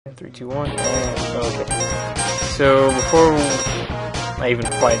And 3, 2, 1, and okay. So before I even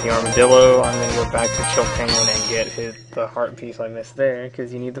fight the armadillo, I'm gonna go back to Chill Penguin and get the heart piece I missed there,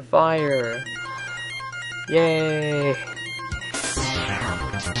 because you need the fire. Yay!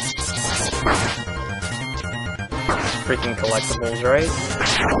 Freaking collectibles, right?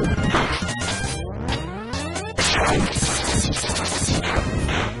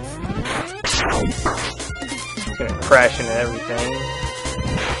 It's gonna crash into everything.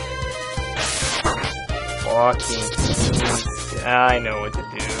 Walking. I know what to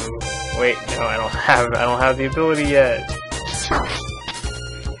do. Wait, no, I don't have the ability yet.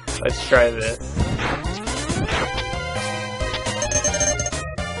 Let's try this.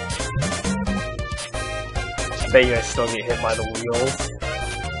 I bet you I still get hit by the wheels.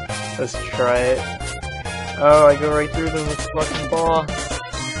 Let's try it. Oh, I go right through them with fucking boss.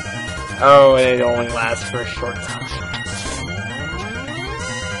 Oh, and it only lasts for a short time.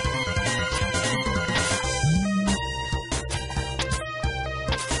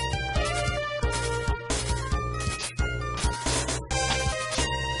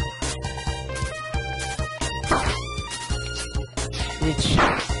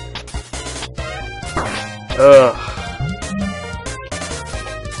 Ugh.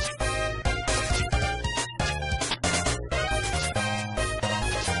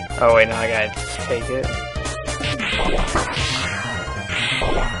 Oh wait, now I gotta take it.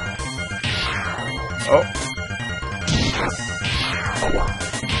 Oh.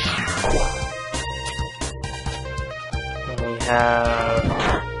 And we have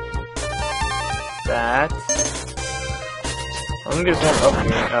that. I think there's one up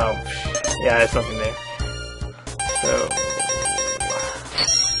here. Oh, yeah, there's something there. So,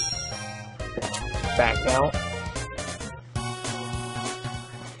 back out.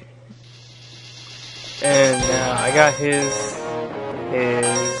 And now I got his.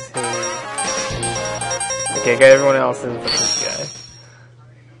 Okay, I got everyone else's but this guy.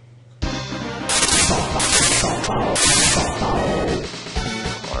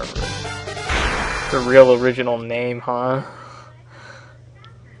 The real original name, huh?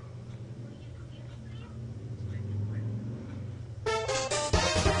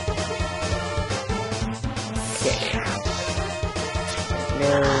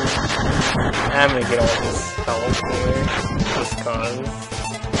 I'm gonna get all this health here, just cause.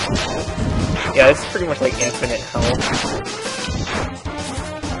 Yeah, it's pretty much like infinite health.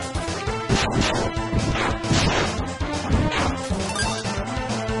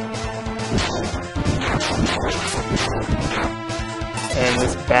 And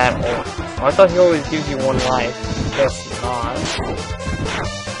this battle. Oh, I thought he always gives you one life. Guess not.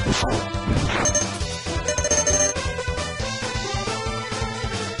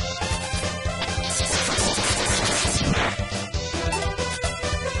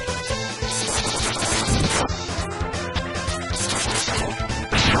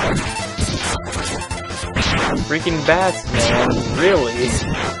 Freaking bats, man. Really?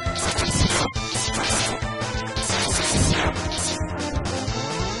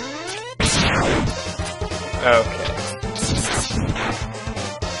 Okay.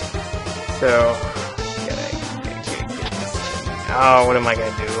 So, oh, what am I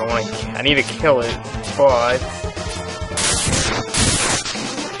gonna do? I need to kill it, but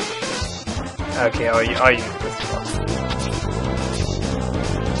okay, I'll use this one.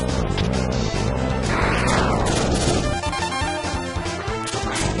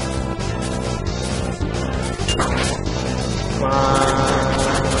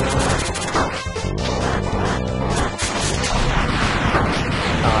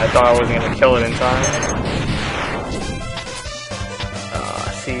 I thought I wasn't gonna kill it in time.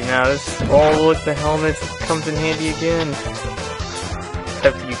 See, now this. Oh, look, the helmet comes in handy again.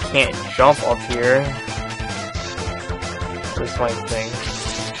 Except you can't jump up here. This my thing.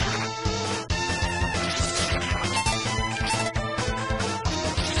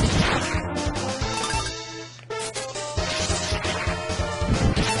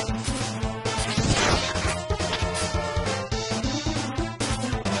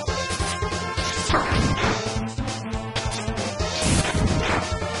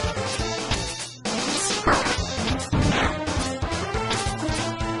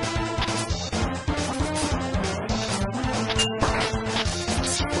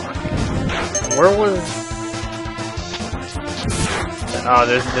 Where was... Oh,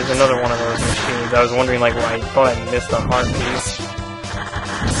 there's another one of those machines. I was wondering, like, why I thought I missed a heart piece.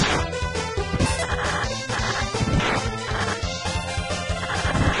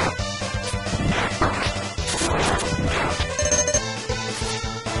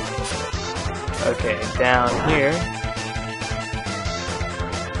 Okay, down here.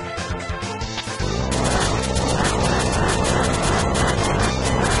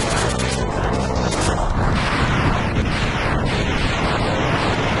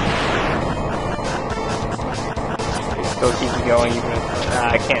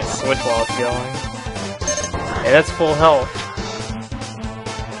 I can't switch while it's going. Hey, that's full health.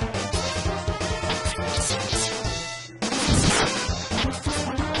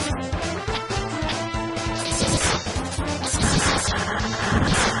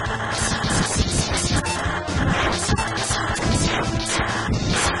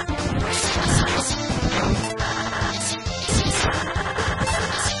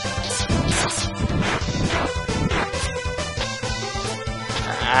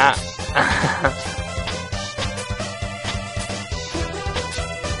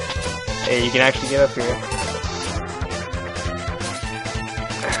 Hey, you can actually get up here.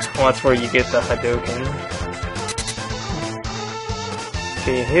 Well, that's where you get the hadouken.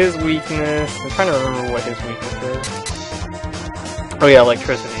 Okay, his weakness. I'm trying to remember what his weakness is. Oh yeah,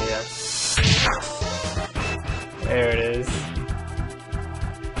 electricity, yeah. There it is.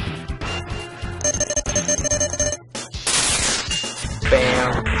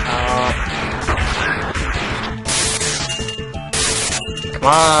 Bam. Come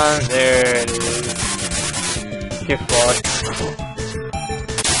on, there it is. Get fucked.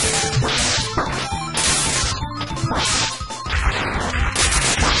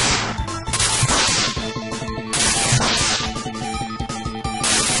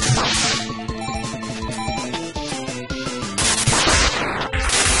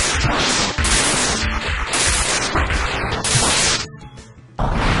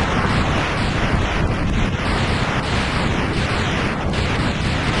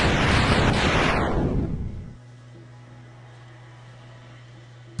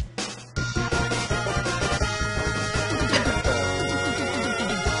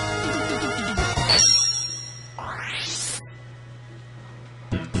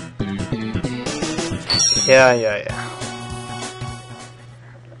 Yeah.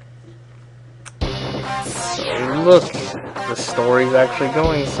 So look, the story's actually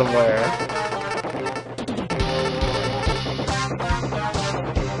going somewhere.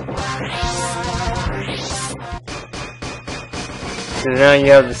 So now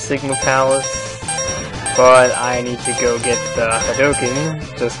you have the Sigma Palace, but I need to go get the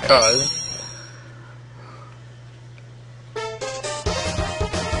hadouken, just cause.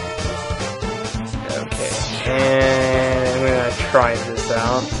 And I'm gonna try this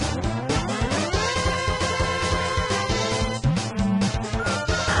out.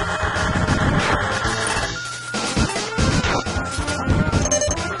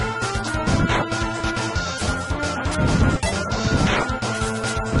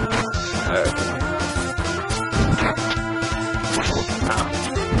 Okay.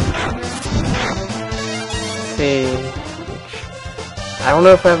 See, I don't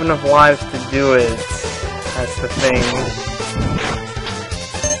know if I have enough lives to do it. That's the thing.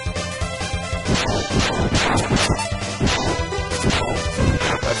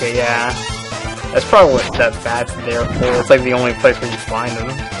 Okay, yeah. That's probably what that bat's there for. It's like the only place where you find them.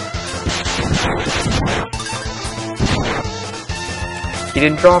 He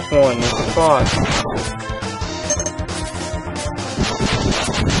didn't drop one. What the fuck?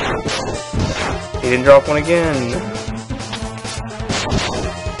 He didn't drop one again.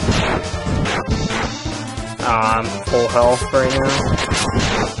 I'm full health right now.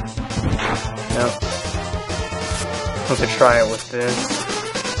 Nope. Let's try it with this.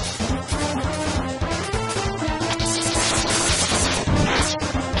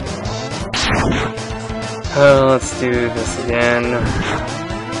 Let's do this again.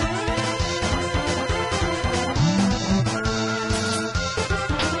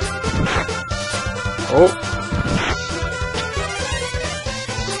 Oh.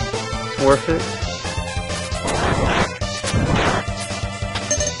 It's worth it.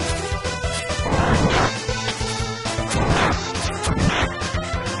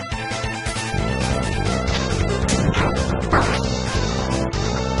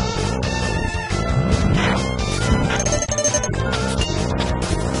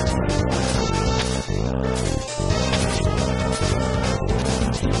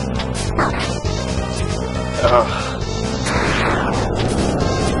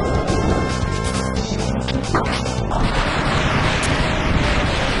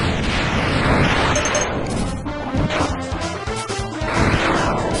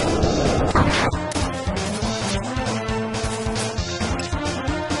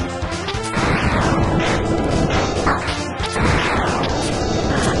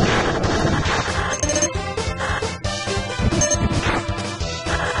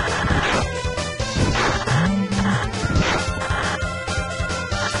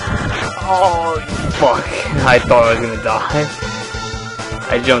 Oh, fuck. I thought I was gonna die.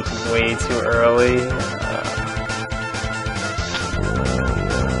 I jumped way too early.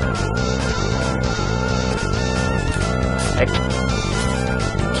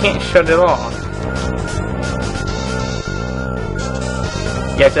 can't shut it off.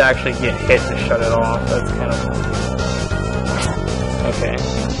 You have to actually get hit to shut it off. That's kind of... Okay.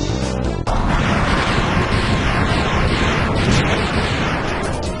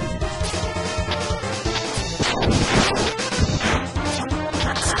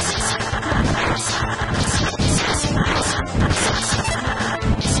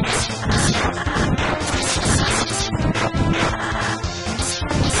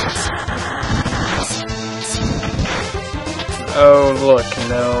 Oh look,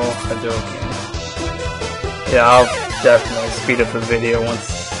 no hadouken. Yeah, I'll definitely speed up the video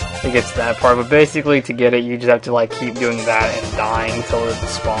once it gets to that part, but basically to get it you just have to like keep doing that and dying till it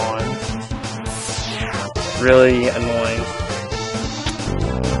spawns. Really annoying.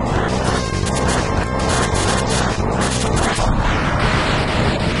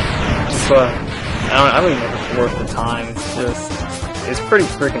 But I don't even know if it's worth the time. It's pretty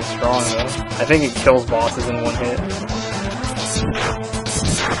freaking strong though. I think it kills bosses in one hit.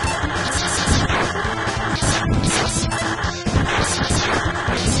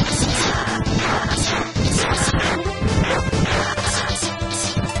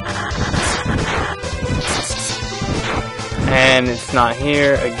 And it's not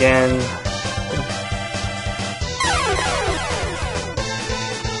here again.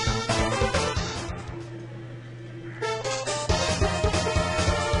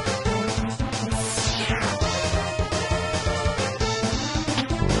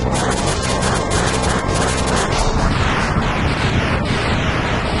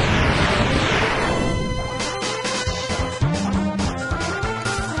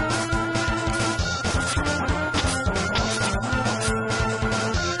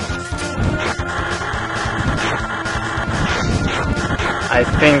 I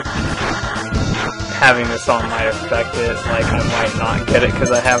think having this on might affect it, like I might not get it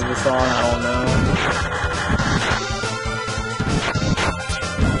because I have this on, I don't know.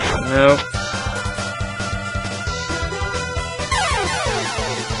 Nope.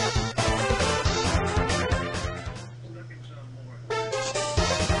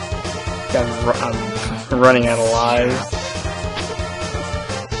 I'm running out of lives.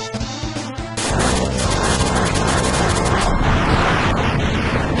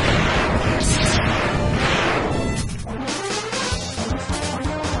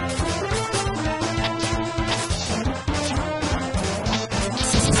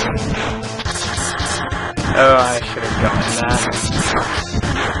 Oh, I should have gotten that.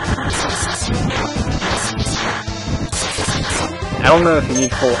 I don't know if you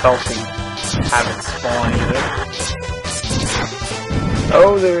need full health to have it spawn either.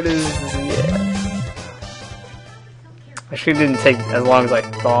 Oh, there it is. Yeah. Actually, it didn't take as long as I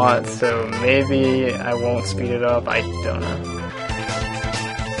thought, so maybe I won't speed it up. I don't know.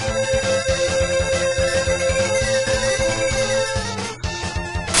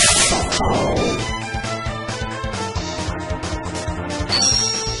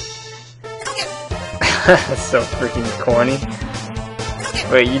 That's so freaking corny.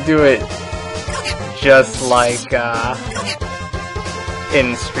 Wait, you do it just like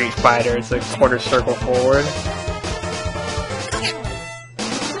in Street Fighter, it's a quarter circle forward.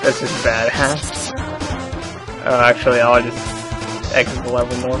 That's just badass. Oh, actually, I'll just exit the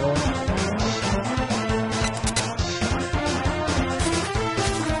level normally.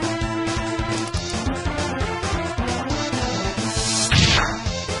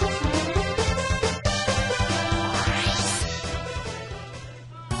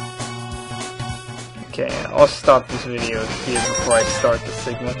 Okay, I'll stop this video here before I start the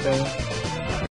Sigma thing.